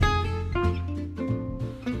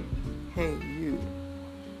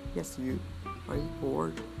guess you. Are you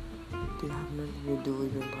bored? Do you have nothing to do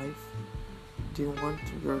with your life? Do you want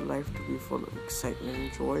your life to be full of excitement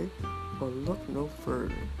and joy? Well, look no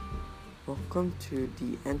further. Welcome to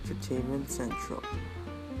the Entertainment Central,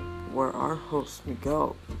 where our hosts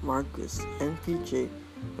Miguel, Marcus, and PJ,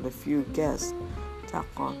 with a few guests,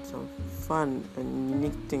 tackle on some fun and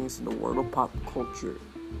unique things in the world of pop culture.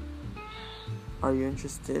 Are you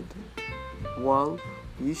interested? Well,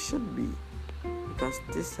 you should be, because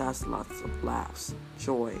this has lots of laughs,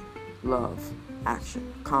 joy, love,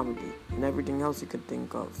 action, comedy, and everything else you could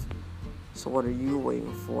think of. So what are you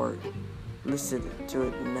waiting for? Listen to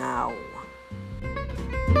it now.